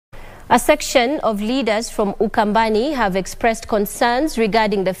A section of leaders from Ukambani have expressed concerns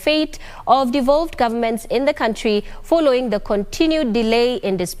regarding the fate of devolved governments in the country following the continued delay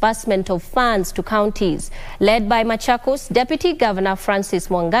in disbursement of funds to counties. Led by Machakos Deputy Governor Francis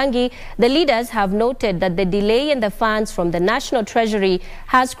Mwangangi, the leaders have noted that the delay in the funds from the National Treasury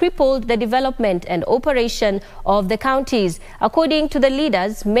has crippled the development and operation of the counties. According to the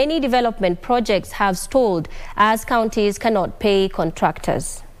leaders, many development projects have stalled as counties cannot pay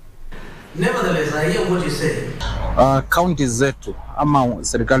contractors. Nevertheless, I hear what you say. County zetu ama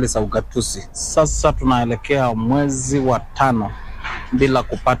serikali za ugatuzi sasa tunaelekea mwezi wa 5 bila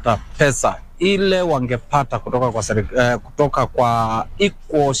kupata pesa ile wangepata kutoka kwa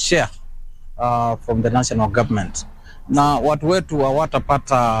equal share from the national government, na watu wetu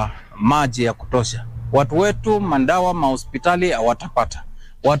hawatapata maji ya kutosha, watu wetu mandawa mahospitali hawatapata,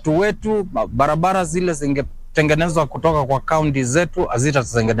 watu wetu barabara zile zingetengenezwa kutoka kwa county zetu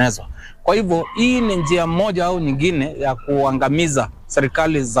hazitatengenezwa. Kwa hivyo hii ni njia moja au nyingine ya kuangamiza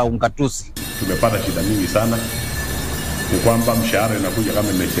serikali za ungatuzi. Tumepata shida mingi sana. Ni kwamba mshahara inakuja kama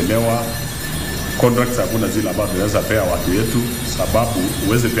imechelewa, contracts hakuna zile ambazo tunaweza pea watu wetu, sababu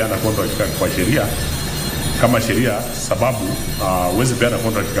uweze peana contract kwa sheria kama sheria, sababu uweze peana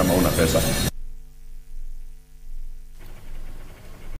contract kama una pesa.